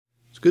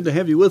Good to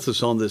have you with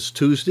us on this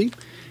Tuesday,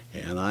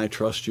 and I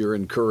trust you're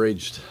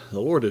encouraged.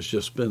 The Lord has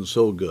just been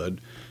so good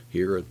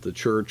here at the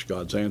church.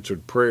 God's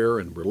answered prayer,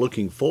 and we're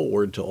looking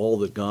forward to all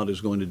that God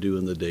is going to do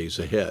in the days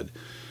ahead.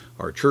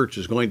 Our church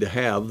is going to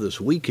have this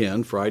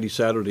weekend, Friday,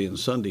 Saturday, and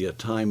Sunday, a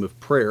time of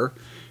prayer,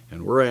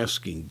 and we're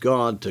asking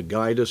God to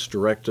guide us,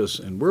 direct us,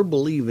 and we're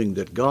believing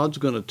that God's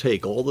going to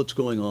take all that's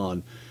going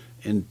on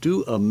and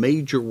do a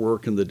major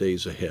work in the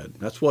days ahead.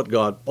 That's what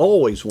God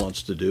always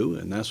wants to do,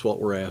 and that's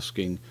what we're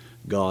asking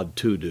God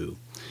to do.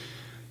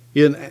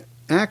 In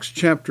Acts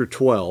chapter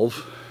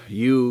 12,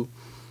 you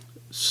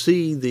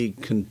see the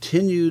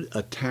continued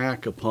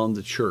attack upon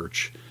the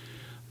church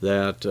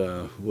that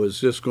was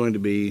just going to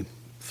be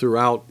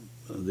throughout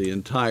the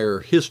entire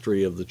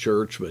history of the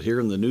church, but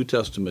here in the New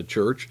Testament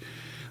church,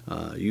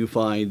 you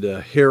find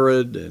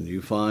Herod, and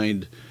you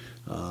find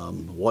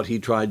what he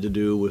tried to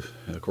do with,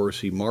 of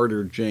course, he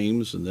martyred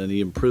James, and then he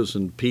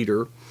imprisoned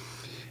Peter,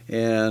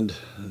 and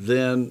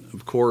then,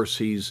 of course,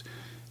 he's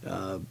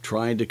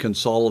trying to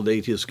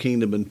consolidate his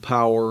kingdom and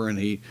power, and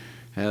he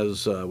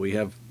has, we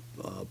have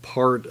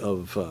part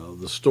of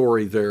the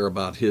story there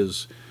about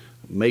his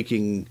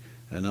making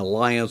an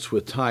alliance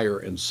with Tyre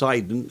and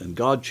Sidon, and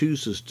God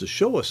chooses to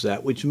show us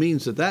that, which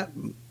means that that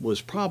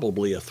was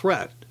probably a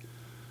threat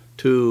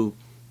to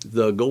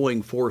the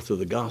going forth of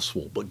the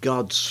gospel. But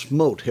God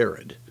smote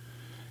Herod,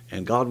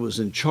 and God was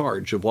in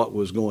charge of what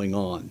was going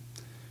on.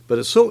 But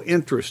it's so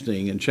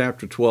interesting in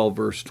chapter 12,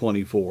 verse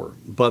 24.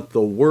 But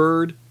the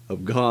word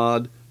of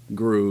God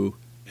grew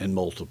and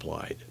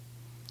multiplied.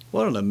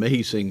 What an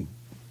amazing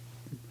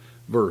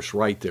verse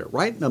right there.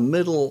 Right in the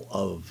middle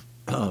of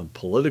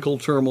political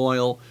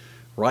turmoil,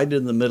 right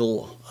in the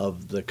middle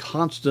of the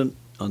constant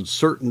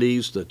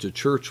uncertainties that the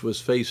church was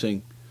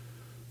facing,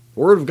 the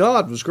word of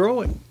God was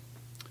growing.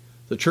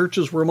 The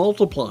churches were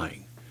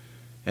multiplying.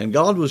 And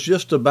God was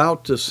just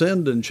about to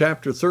send in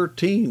chapter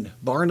 13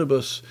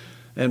 Barnabas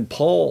and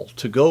Paul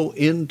to go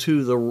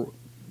into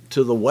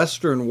the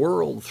Western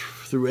world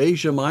through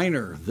Asia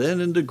Minor,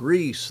 then into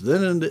Greece,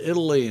 then into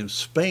Italy and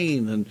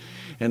Spain,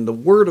 and the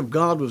word of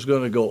God was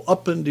going to go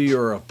up into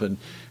Europe, and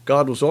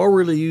God was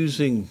already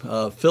using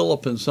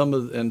Philip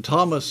and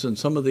Thomas and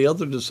some of the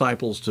other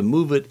disciples to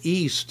move it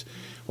east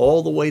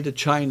all the way to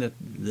China.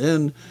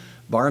 Then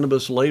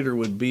Barnabas later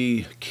would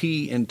be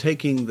key in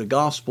taking the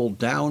gospel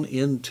down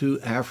into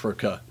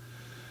Africa.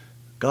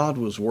 God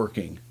was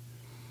working.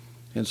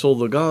 And so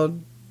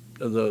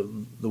the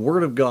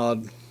word of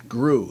God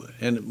grew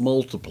and it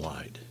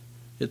multiplied.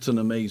 It's an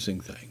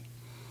amazing thing.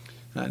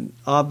 And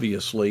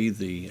obviously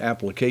the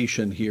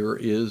application here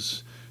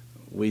is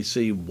we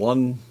see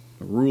one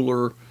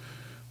ruler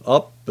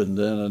up and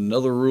then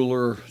another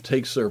ruler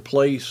takes their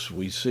place.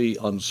 We see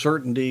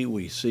uncertainty.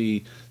 We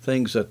see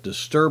things that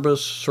disturb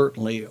us,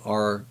 certainly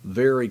are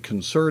very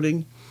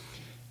concerning.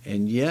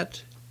 And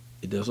yet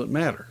it doesn't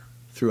matter.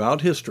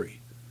 Throughout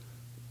history,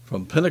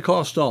 from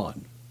Pentecost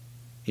on,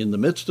 in the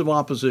midst of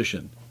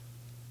opposition,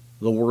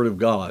 the Word of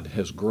God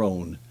has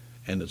grown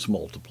and it's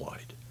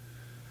multiplied.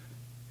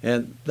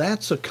 And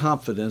that's a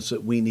confidence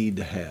that we need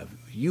to have.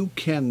 You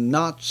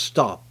cannot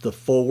stop the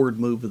forward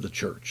move of the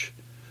church.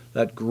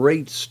 That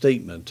great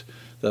statement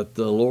that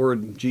the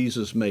Lord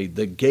Jesus made,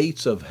 the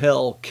gates of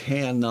hell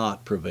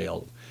cannot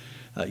prevail.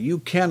 You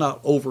cannot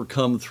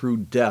overcome through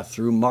death,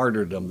 through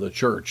martyrdom, the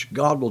church.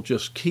 God will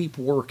just keep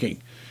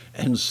working,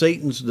 and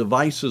Satan's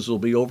devices will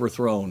be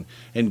overthrown,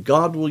 and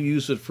God will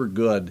use it for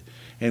good.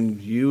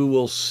 And you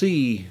will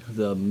see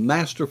the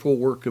masterful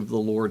work of the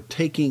Lord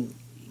taking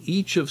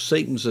each of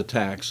Satan's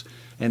attacks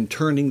and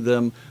turning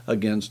them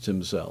against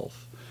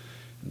himself.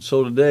 And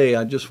so today,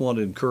 I just want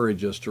to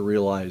encourage us to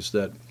realize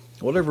that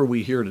whatever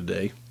we hear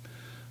today,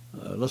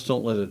 let's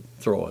don't let it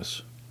throw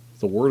us.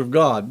 The Word of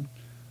God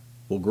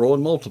will grow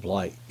and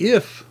multiply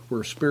if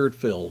we're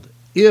Spirit-filled,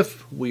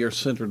 if we are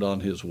centered on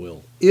His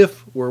will,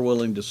 if we're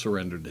willing to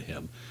surrender to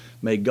Him.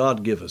 May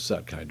God give us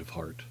that kind of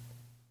heart.